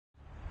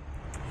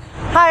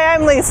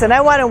I'm Lisa and I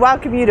want to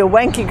welcome you to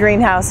Wenke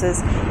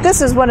Greenhouses.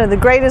 This is one of the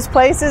greatest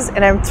places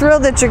and I'm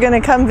thrilled that you're going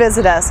to come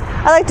visit us.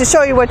 I'd like to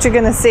show you what you're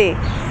going to see.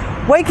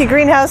 Wenke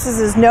Greenhouses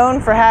is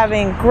known for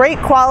having great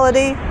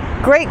quality,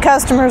 great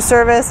customer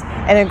service,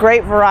 and a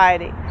great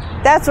variety.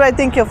 That's what I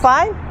think you'll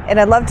find, and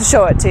I'd love to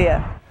show it to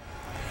you.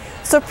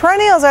 So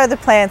perennials are the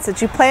plants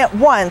that you plant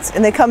once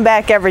and they come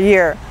back every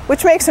year,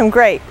 which makes them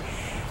great.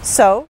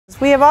 So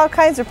we have all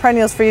kinds of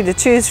perennials for you to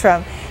choose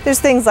from. There's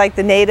things like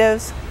the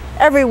natives.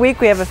 Every week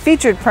we have a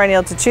featured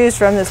perennial to choose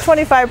from that's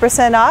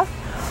 25%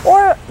 off,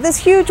 or this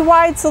huge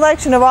wide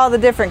selection of all the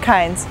different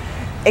kinds.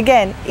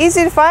 Again,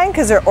 easy to find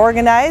because they're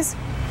organized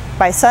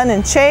by sun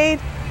and shade.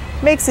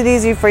 Makes it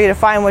easy for you to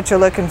find what you're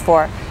looking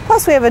for.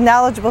 Plus we have a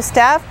knowledgeable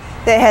staff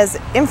that has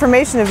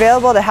information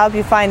available to help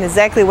you find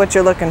exactly what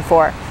you're looking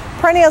for.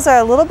 Perennials are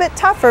a little bit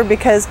tougher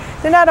because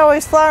they're not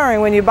always flowering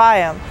when you buy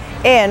them.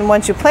 And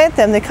once you plant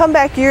them, they come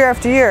back year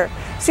after year.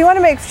 So you want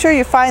to make sure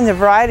you find the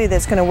variety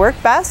that's going to work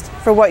best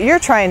for what you're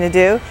trying to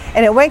do.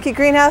 And at Wenke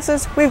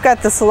Greenhouses, we've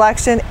got the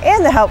selection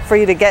and the help for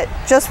you to get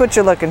just what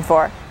you're looking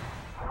for.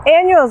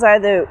 Annuals are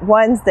the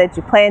ones that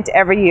you plant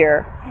every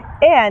year.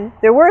 And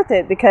they're worth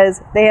it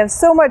because they have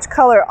so much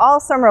color all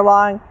summer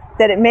long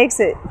that it makes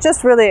it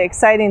just really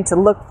exciting to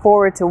look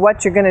forward to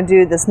what you're going to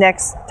do this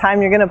next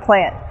time you're going to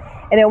plant.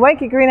 And at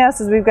Wenke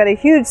Greenhouses, we've got a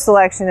huge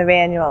selection of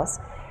annuals.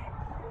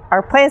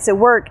 Our Plants at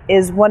Work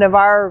is one of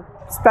our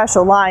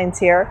special lines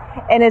here,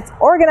 and it's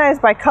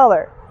organized by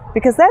color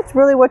because that's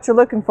really what you're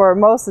looking for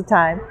most of the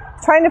time.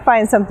 Trying to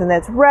find something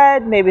that's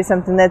red, maybe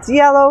something that's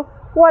yellow,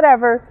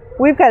 whatever.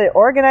 We've got it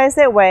organized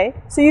that way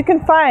so you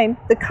can find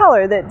the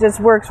color that just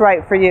works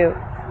right for you.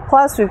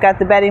 Plus we've got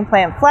the bedding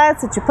plant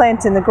flats that you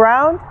plant in the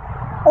ground,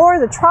 or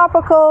the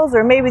tropicals,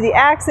 or maybe the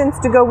accents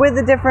to go with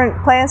the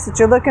different plants that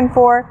you're looking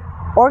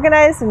for,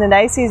 organized in a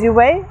nice easy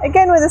way,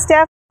 again with a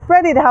staff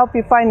ready to help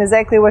you find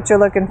exactly what you're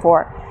looking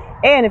for.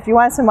 And if you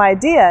want some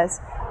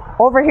ideas,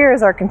 over here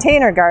is our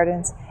container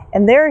gardens,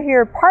 and they're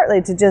here partly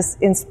to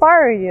just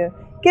inspire you,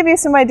 give you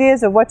some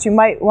ideas of what you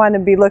might want to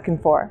be looking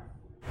for.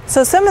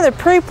 So some of the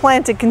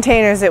pre-planted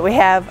containers that we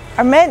have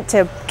are meant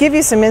to give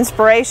you some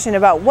inspiration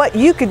about what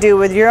you could do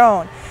with your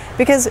own,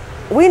 because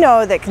we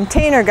know that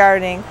container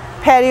gardening,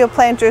 patio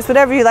planters,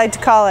 whatever you like to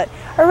call it,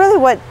 are really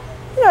what,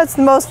 it's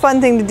the most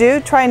fun thing to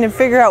do, trying to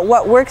figure out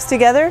what works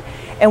together.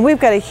 And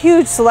we've got a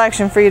huge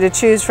selection for you to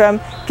choose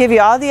from, give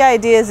you all the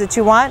ideas that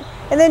you want,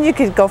 and then you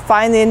could go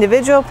find the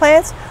individual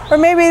plants, or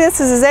maybe this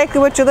is exactly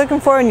what you're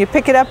looking for and you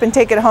pick it up and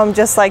take it home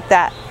just like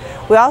that.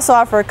 We also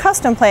offer a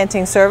custom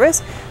planting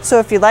service, so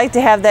if you'd like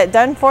to have that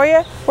done for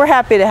you, we're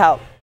happy to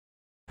help.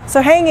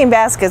 So hanging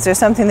baskets are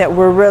something that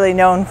we're really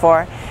known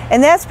for,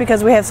 and that's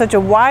because we have such a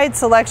wide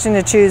selection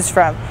to choose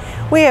from.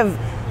 We have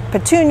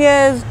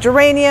petunias,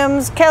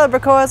 geraniums,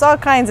 calibrachoas, all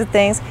kinds of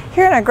things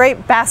here in our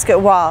great basket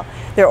wall.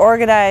 They're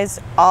organized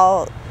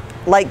all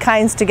like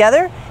kinds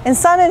together, and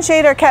sun and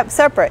shade are kept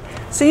separate,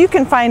 so you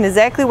can find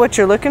exactly what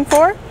you're looking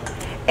for.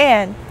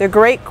 And they're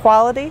great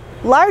quality,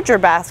 larger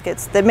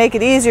baskets that make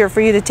it easier for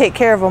you to take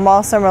care of them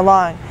all summer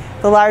long.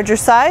 The larger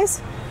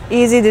size,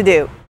 easy to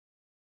do.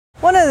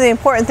 One of the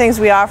important things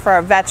we offer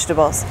are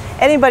vegetables.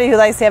 Anybody who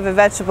likes to have a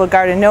vegetable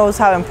garden knows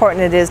how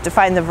important it is to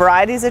find the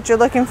varieties that you're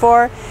looking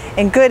for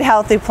and good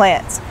healthy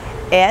plants.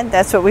 And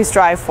that's what we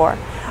strive for.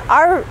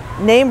 Our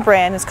name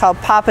brand is called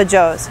Papa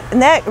Joe's,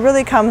 and that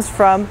really comes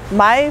from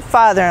my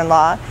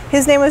father-in-law.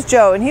 His name was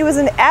Joe, and he was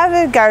an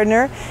avid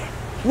gardener,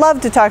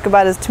 loved to talk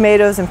about his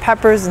tomatoes and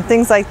peppers and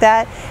things like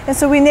that, and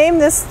so we named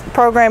this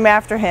program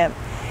after him.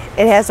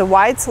 It has a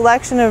wide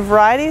selection of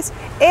varieties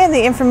and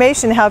the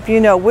information to help you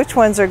know which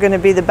ones are going to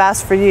be the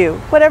best for you,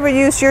 whatever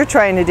use you're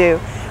trying to do,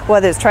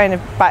 whether it's trying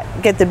to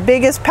get the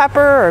biggest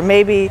pepper or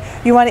maybe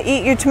you want to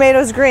eat your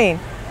tomatoes green.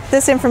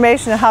 This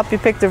information will help you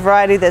pick the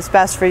variety that's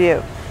best for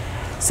you.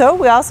 So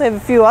we also have a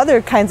few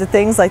other kinds of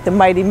things like the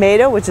Mighty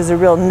Tomato, which is a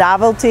real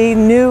novelty,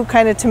 new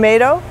kind of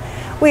tomato.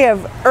 We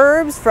have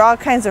herbs for all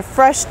kinds of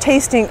fresh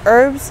tasting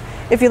herbs,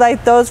 if you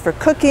like those for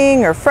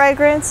cooking or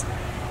fragrance.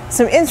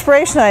 Some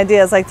inspirational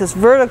ideas like this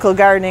vertical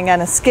gardening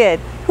on a skid.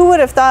 Who would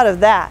have thought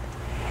of that?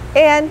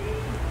 And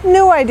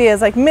new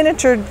ideas like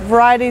miniature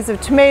varieties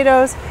of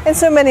tomatoes and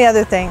so many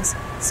other things.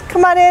 So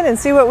come on in and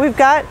see what we've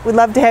got. We'd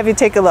love to have you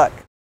take a look.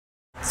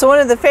 So one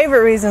of the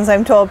favorite reasons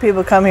I'm told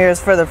people come here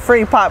is for the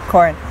free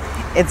popcorn.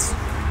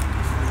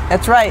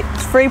 That's right,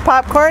 it's free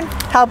popcorn.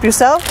 Help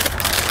yourself.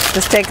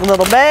 Just take a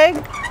little bag.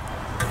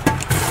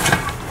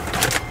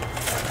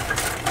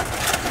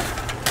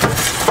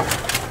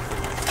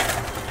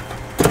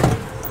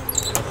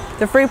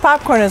 The free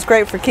popcorn is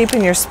great for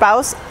keeping your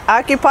spouse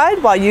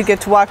occupied while you get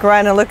to walk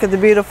around and look at the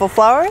beautiful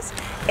flowers.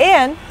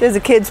 And there's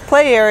a kids'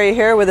 play area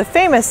here with a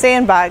famous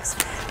sandbox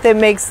that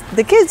makes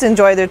the kids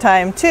enjoy their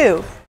time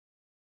too.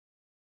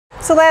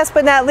 So last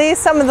but not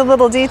least, some of the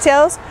little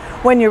details.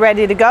 When you're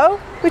ready to go,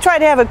 we try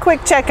to have a quick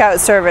checkout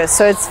service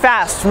so it's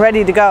fast and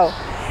ready to go.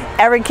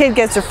 Every kid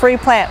gets a free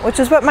plant, which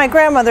is what my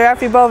grandmother,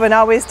 Effie Bovin,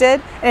 always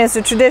did, and it's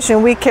a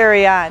tradition we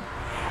carry on.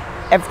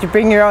 If you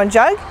bring your own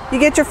jug, you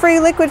get your free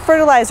liquid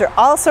fertilizer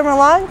all summer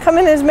long. Come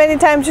in as many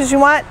times as you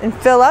want and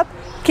fill up.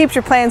 keeps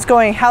your plants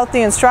going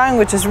healthy and strong,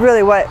 which is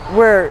really what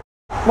we're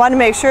want to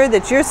make sure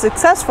that you're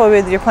successful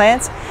with your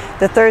plants.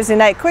 The Thursday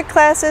night quick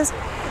classes,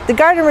 the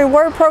garden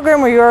reward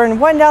program where you earn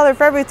 $1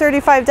 for every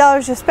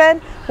 $35 you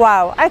spend.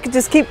 Wow, I could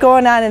just keep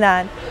going on and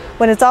on.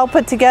 When it's all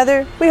put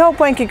together, we hope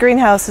Wenke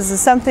Greenhouses is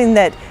something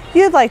that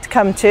you'd like to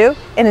come to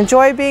and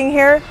enjoy being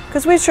here,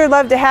 because we sure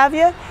love to have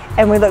you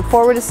and we look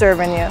forward to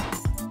serving you.